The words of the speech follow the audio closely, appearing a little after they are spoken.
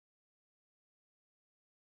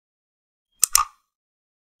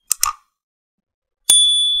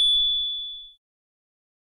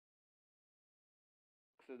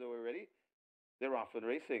horses that were ready. They're off and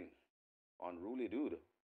racing. Unruly Dude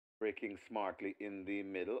breaking smartly in the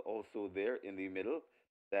middle. Also there in the middle,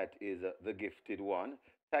 that is the Gifted One.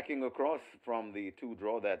 Tacking across from the two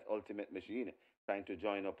draw, that Ultimate Machine, trying to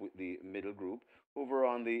join up with the middle group. Over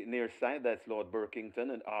on the near side, that's Lord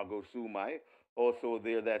Berkington and Argo Sumai. Also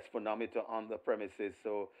there, that's Phonometer on the premises.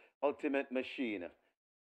 So Ultimate Machine,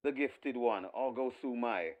 the Gifted One, Argo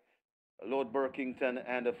Sumai, Lord Berkington,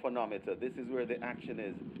 and a Phonometer. This is where the action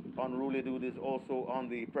is. Unruly Dude is also on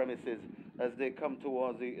the premises as they come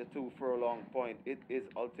towards the 2 furlong point. It is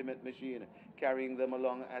Ultimate Machine carrying them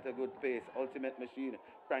along at a good pace. Ultimate Machine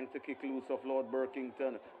trying to kick loose of Lord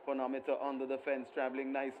Berkington. Phonometer on the defense,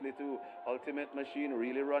 traveling nicely too. Ultimate Machine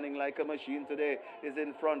really running like a machine today is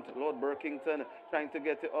in front. Lord Berkington trying to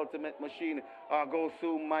get the Ultimate Machine.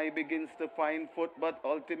 Argosu Mai begins to find foot, but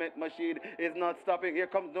Ultimate Machine is not stopping. Here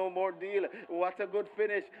comes No More Deal. What a good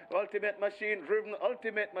finish. Ultimate Machine driven.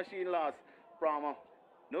 Ultimate Machine lost from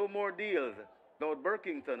No More Deals. Lord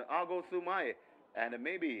Berkington, Argosu Mai, and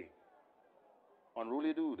maybe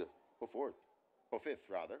Unruly Dude for fourth, for fifth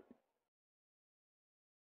rather.